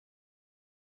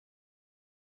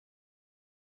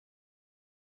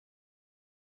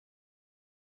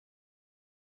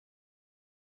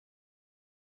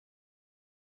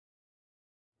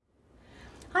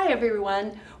Hi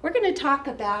everyone. We're going to talk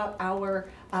about our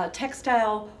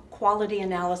textile quality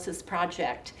analysis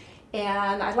project.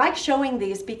 And I like showing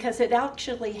these because it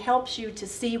actually helps you to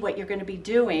see what you're going to be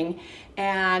doing,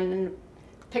 and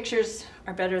pictures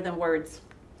are better than words.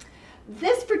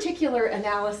 This particular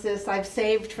analysis I've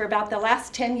saved for about the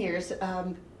last 10 years.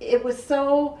 It was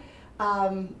so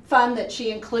fun that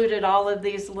she included all of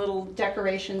these little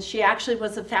decorations. She actually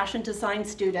was a fashion design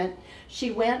student.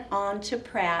 She went on to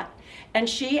Pratt, and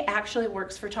she actually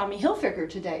works for Tommy Hilfiger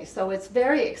today. So it's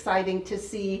very exciting to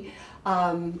see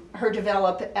her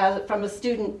develop from a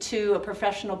student to a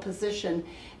professional position.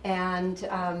 And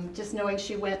just knowing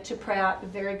she went to Pratt, a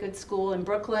very good school in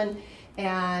Brooklyn,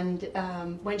 and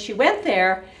when she went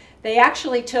there, they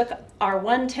actually took our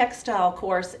one textile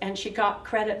course, and she got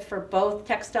credit for both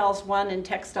Textiles 1 and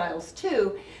Textiles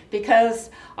 2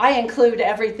 because I include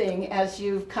everything, as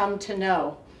you've come to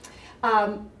know.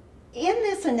 In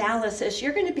this analysis,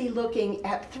 you're going to be looking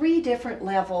at 3 different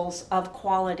levels of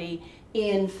quality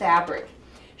in fabric.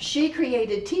 She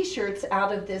created t-shirts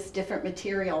out of this different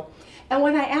material. And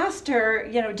when I asked her,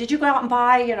 did you go out and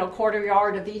buy, a quarter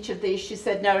yard of each of these? She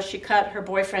said no, she cut her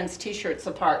boyfriend's t-shirts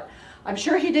apart. I'm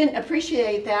sure he didn't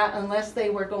appreciate that unless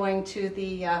they were going to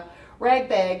the rag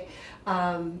bag.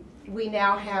 We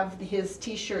now have his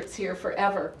t-shirts here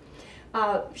forever.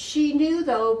 She knew,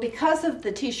 though, because of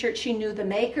the t-shirt, she knew the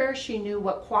maker, she knew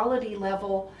what quality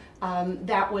level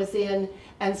that was in,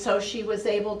 and so she was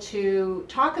able to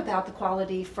talk about the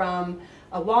quality from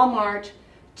a Walmart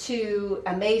to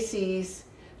a Macy's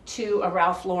to a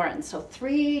Ralph Lauren. So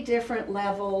 3 different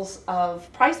levels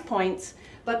of price points,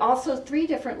 but also 3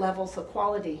 different levels of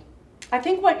quality. I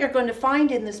think what you're going to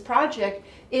find in this project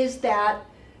is that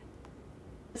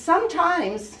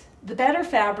sometimes the better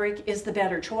fabric is the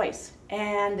better choice.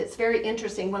 And it's very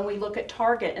interesting when we look at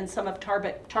Target and some of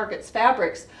Target's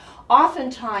fabrics.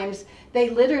 Oftentimes, they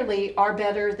literally are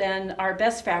better than our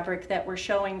best fabric that we're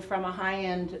showing from a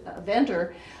high-end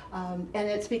vendor. And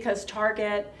it's because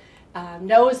Target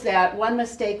knows that one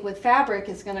mistake with fabric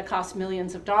is going to cost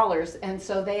millions of dollars, and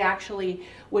so they actually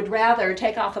would rather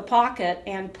take off a pocket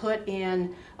and put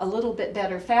in a little bit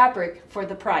better fabric for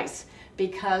the price,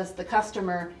 because the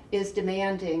customer is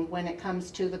demanding when it comes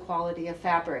to the quality of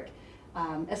fabric,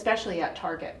 especially at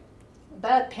Target.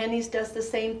 But Penny's does the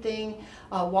same thing.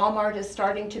 Walmart is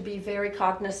starting to be very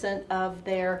cognizant of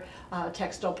their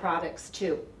textile products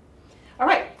too. All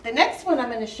right, the next one I'm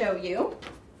going to show you,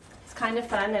 it's kind of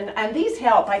fun, and these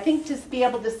help. I think to be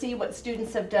able to see what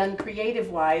students have done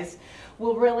creative-wise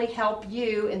will really help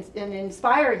you and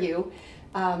inspire you,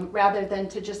 rather than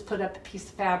to just put up a piece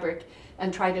of fabric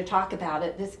and try to talk about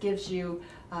it. This gives you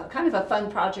kind of a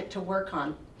fun project to work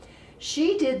on.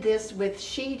 She did this with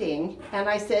sheeting, and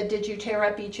I said, did you tear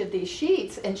up each of these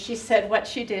sheets? And she said what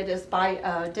she did is buy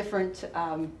a different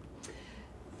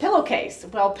pillowcase.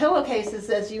 Well, pillowcases,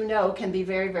 as you know, can be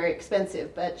very, very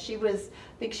expensive, but I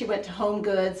think she went to Home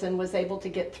Goods and was able to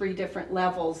get 3 different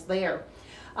levels there.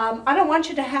 I don't want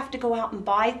you to have to go out and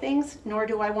buy things, nor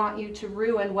do I want you to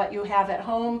ruin what you have at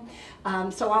home.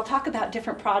 So I'll talk about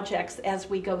different projects as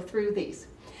we go through these.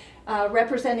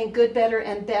 Representing good, better,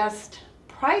 and best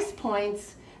price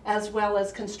points, as well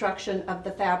as construction of the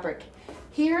fabric.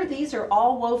 Here, these are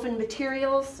all woven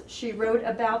materials. She wrote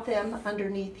about them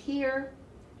underneath here,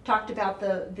 talked about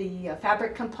the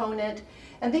fabric component,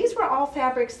 and these were all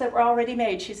fabrics that were already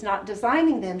made. She's not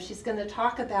designing them. She's going to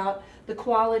talk about the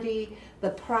quality,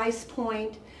 the price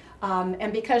point,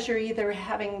 and because you're either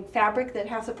having fabric that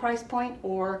has a price point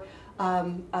or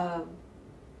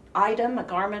item, a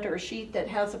garment or a sheet that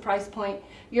has a price point,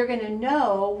 you're going to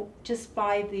know just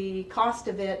by the cost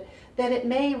of it that it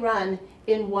may run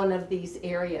in one of these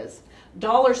areas.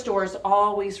 Dollar store is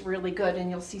always really good,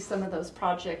 and you'll see some of those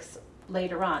projects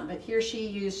later on. But here she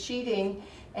used sheeting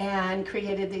and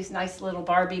created these nice little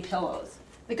Barbie pillows.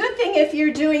 The good thing, if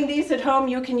you're doing these at home,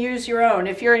 you can use your own.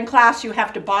 If you're in class, you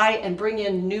have to buy and bring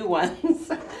in new ones.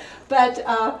 But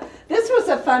this was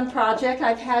a fun project.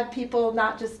 I've had people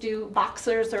not just do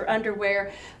boxers or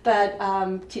underwear, but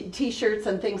t-shirts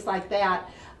and things like that.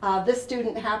 This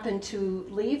student happened to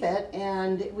leave it,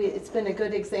 and it's been a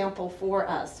good example for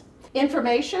us.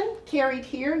 Information carried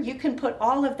here, you can put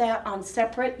all of that on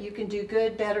separate. You can do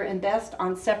good, better, and best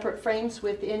on separate frames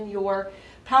within your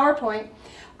PowerPoint.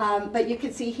 But you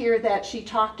can see here that she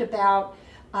talked about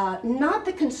not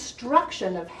the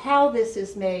construction of how this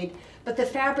is made, but the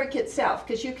fabric itself,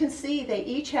 because you can see they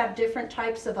each have different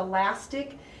types of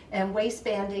elastic and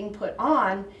waistbanding put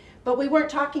on, but we weren't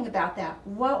talking about that.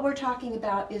 What we're talking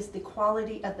about is the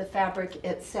quality of the fabric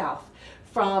itself,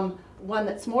 from one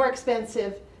that's more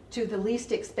expensive to the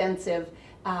least expensive.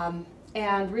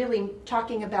 and really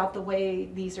talking about the way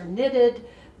these are knitted,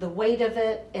 the weight of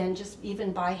it, and just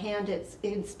even by hand it's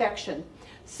inspection.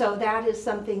 So that is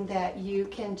something that you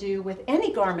can do with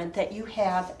any garment that you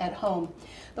have at home.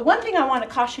 The one thing I want to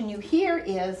caution you here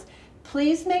is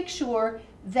please make sure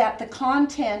that the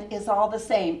content is all the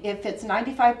same. If it's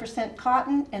 95%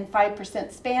 cotton and 5%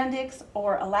 spandex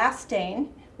or elastane,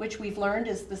 which we've learned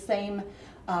is the same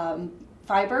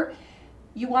fiber,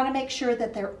 you want to make sure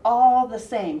that they're all the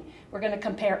same. We're going to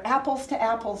compare apples to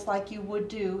apples like you would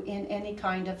do in any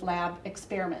kind of lab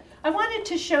experiment. I wanted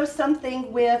to show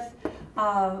something with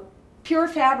pure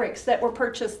fabrics that were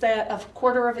purchased at a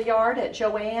quarter of a yard at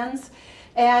Joann's.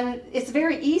 And it's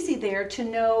very easy there to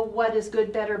know what is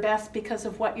good, better, best because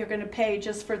of what you're going to pay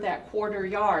just for that quarter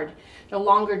yard. No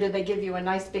longer do they give you a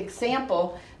nice big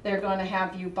sample, they're going to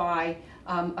have you buy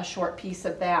a short piece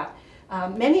of that.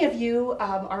 Many of you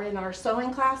are in our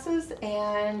sewing classes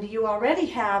and you already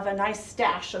have a nice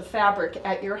stash of fabric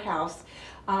at your house.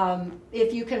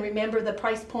 If you can remember the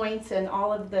price points and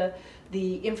all of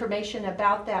the information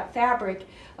about that fabric,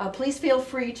 please feel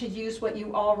free to use what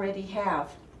you already have.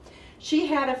 She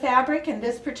had a fabric, and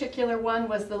this particular one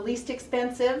was the least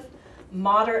expensive,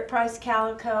 moderate price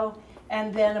calico,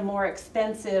 and then a more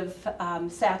expensive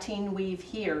sateen weave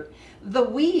here. The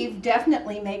weave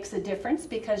definitely makes a difference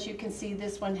because you can see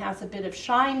this one has a bit of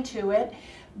shine to it,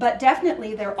 but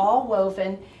definitely they're all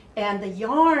woven, and the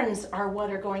yarns are what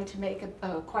are going to make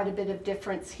quite a bit of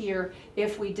difference here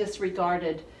if we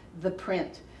disregarded the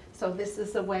print. So this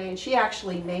is the way, and she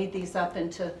actually made these up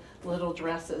into little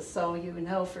dresses, so you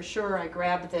know for sure I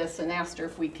grabbed this and asked her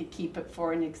if we could keep it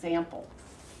for an example.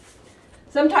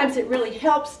 Sometimes it really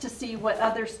helps to see what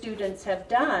other students have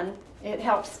done. It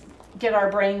helps get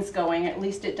our brains going, at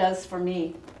least it does for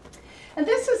me. And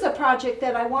this is a project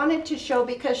that I wanted to show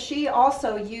because she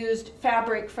also used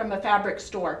fabric from a fabric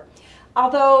store.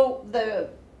 Although the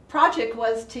project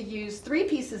was to use 3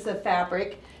 pieces of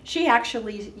fabric, she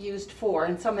actually used 4,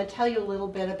 and so I'm going to tell you a little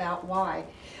bit about why.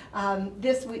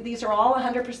 These are all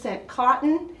 100%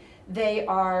 cotton. They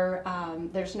are,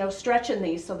 there's no stretch in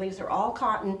these, so these are all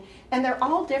cotton, and they're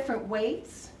all different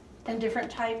weights and different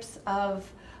types of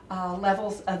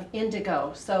levels of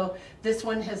indigo. So this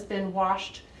one has been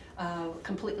washed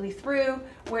completely through,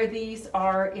 where these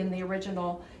are in the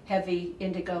original heavy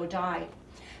indigo dye.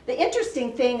 The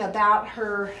interesting thing about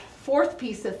her 4th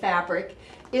piece of fabric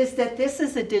is that this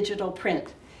is a digital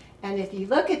print. And if you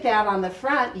look at that on the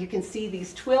front, you can see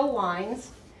these twill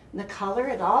lines. And the color,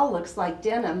 it all looks like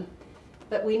denim.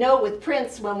 But we know with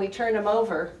prints, when we turn them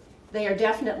over, they are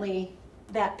definitely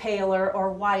that paler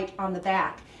or white on the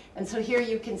back. And so here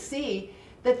you can see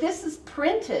that this is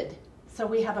printed. So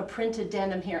we have a printed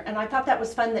denim here. And I thought that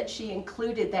was fun that she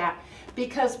included that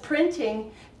because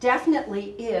printing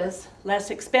definitely is less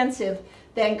expensive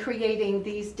than creating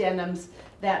these denims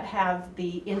that have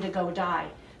the indigo dye.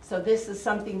 So this is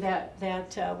something that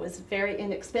was very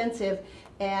inexpensive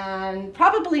and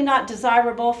probably not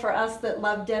desirable for us that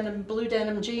love denim, blue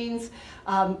denim jeans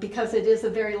because it is a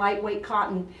very lightweight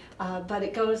cotton, but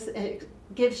it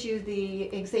gives you the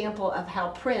example of how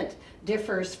print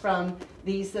differs from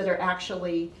these that are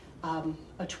actually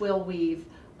a twill weave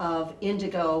of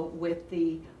indigo with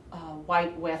the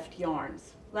white weft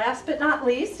yarns. Last but not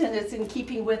least, and it's in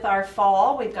keeping with our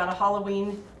fall, we've got a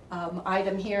Halloween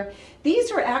item here. These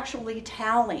are actually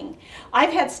toweling.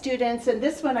 I've had students, and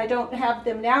this one I don't have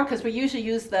them now because we usually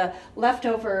use the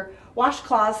leftover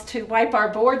washcloths to wipe our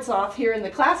boards off here in the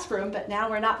classroom, but now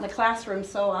we're not in the classroom,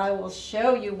 so I will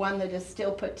show you one that is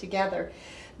still put together.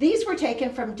 These were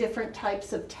taken from different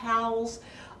types of towels,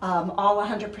 all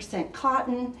 100%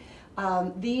 cotton.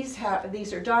 These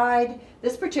are dyed.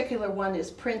 This particular one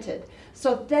is printed.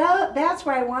 So that's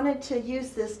why I wanted to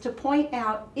use this to point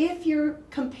out if you're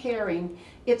comparing,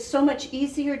 it's so much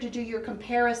easier to do your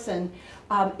comparison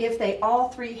if they all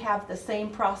 3 have the same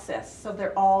process. So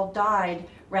they're all dyed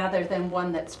rather than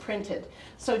one that's printed.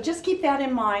 So just keep that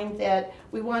in mind that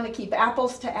we want to keep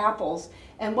apples to apples.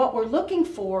 And what we're looking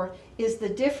for is the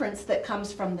difference that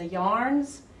comes from the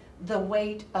yarns, the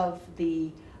weight of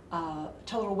the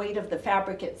total weight of the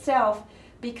fabric itself,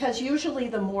 because usually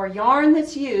the more yarn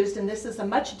that's used, and this is a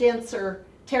much denser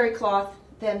terry cloth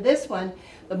than this one,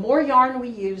 the more yarn we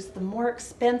use, the more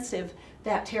expensive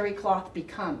that terry cloth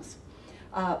becomes.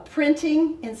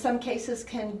 Printing in some cases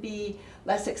can be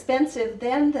less expensive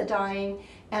than the dyeing,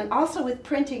 and also with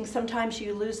printing sometimes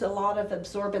you lose a lot of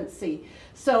absorbency.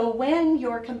 So when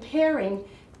you're comparing,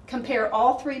 compare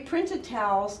all 3 printed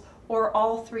towels or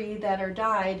all 3 that are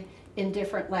dyed in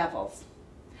different levels.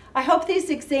 I hope these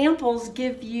examples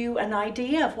give you an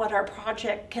idea of what our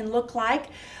project can look like.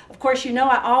 Of course, you know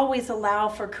I always allow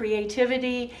for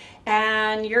creativity,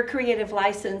 and your creative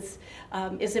license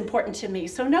is important to me.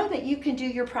 So know that you can do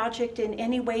your project in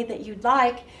any way that you'd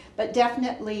like, but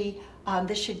definitely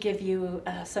this should give you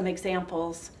some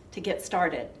examples to get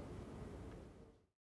started.